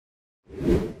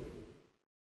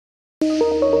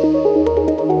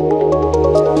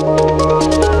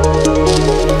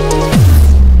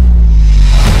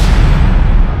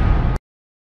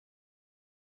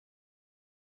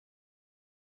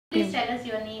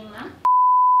name, ma'am?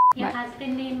 Your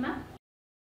husband name, ma'am?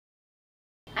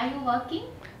 Are you working?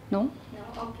 No.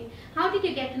 No, okay. How did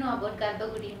you get to know about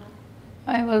GarbhaGudi, ma'am?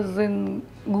 I was in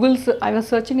Google. I was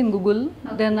searching in Google.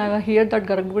 Okay. Then I heard that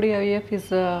GarbhaGudi IVF is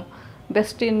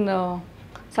best in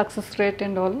success rate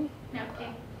and all. Okay.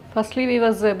 Firstly, we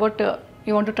was about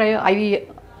we want to try IUI.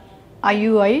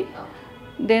 Okay.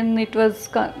 Then it was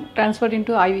transferred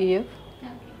into IVF. Okay.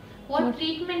 What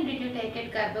treatment did you take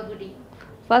at GarbhaGudi?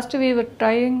 First we were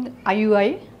trying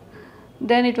IUI.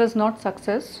 Then it was not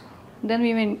success. Then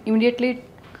we immediately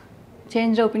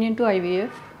changed the opinion to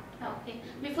IVF. Okay.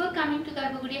 Before coming to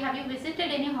GarbhaGudi, have you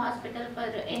visited any hospital for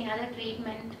any other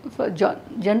treatment? For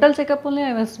general checkup only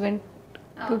I went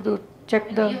to check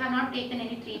You the. have not taken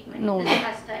any treatment? No. This is the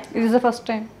first time? It is the first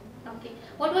time. Okay.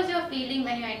 What was your feeling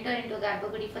when you entered into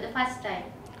GarbhaGudi for the first time?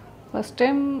 First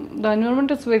time the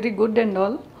environment is very good and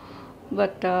all,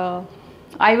 but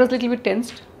I was little bit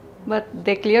tensed, but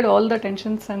they cleared all the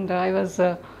tensions and I was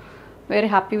very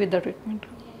happy with the treatment.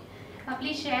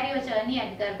 Please share your journey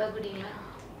at GarbhaGudi, ma'am.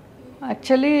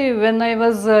 Actually, when I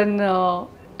was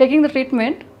taking the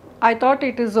treatment, I thought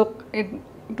it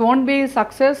won't be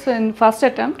success in first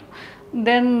attempt.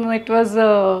 Then it was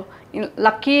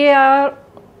lucky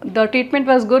the treatment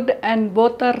was good and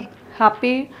both are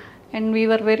happy, and we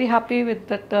were very happy with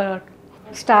that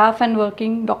staff and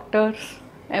working doctors.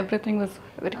 Everything was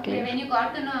very clear. When you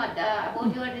got to know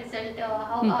about your result,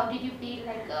 how did you feel?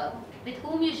 Like with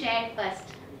whom you shared first?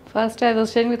 First, I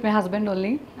was sharing with my husband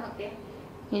only. Okay.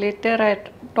 Later, I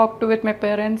talked with my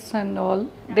parents and all.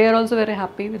 They are also very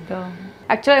happy with the.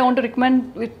 Actually, I want to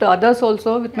recommend with the others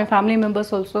also, with my family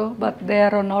members also, but they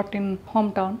are not in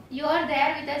hometown. You are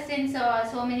there with us since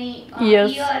so many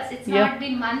Yes. years. It's not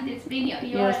been months. It's been years.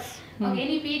 Yes. Okay,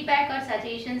 any feedback or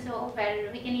suggestions where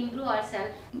we can improve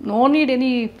ourselves? No need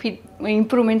any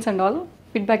improvements and all.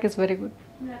 Feedback is very good.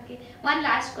 Okay. One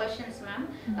last question, ma'am.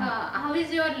 How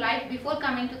is your life before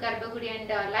coming to GarbhaGudi and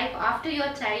life after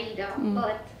your child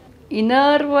birth?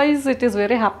 Inner wise, it is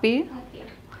very happy. Okay.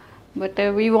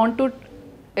 But we want to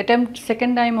attempt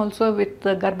second time also with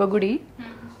the GarbhaGudi.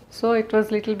 So it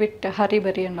was little bit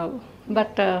hurry-burry and all.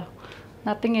 But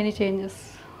nothing any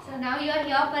changes. So now you are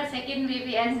here for second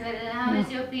baby as well. How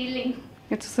is your feeling?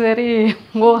 It's very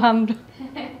warmed.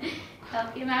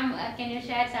 Okay, ma'am. Can you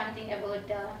share something about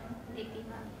Deepti,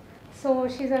 ma'am? So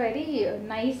she's a very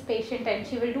nice patient and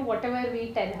she will do whatever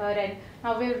we tell her, and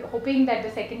now we're hoping that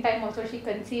the second time also she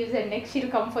conceives and next she'll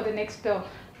come for the next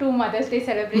two Mother's Day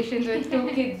celebrations with 2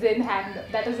 kids in hand.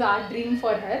 That is our dream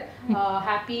for her.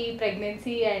 Happy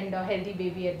pregnancy and a healthy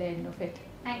baby at the end of it.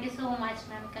 Thank you so much,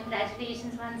 ma'am.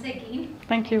 Congratulations once again.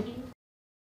 Thank you.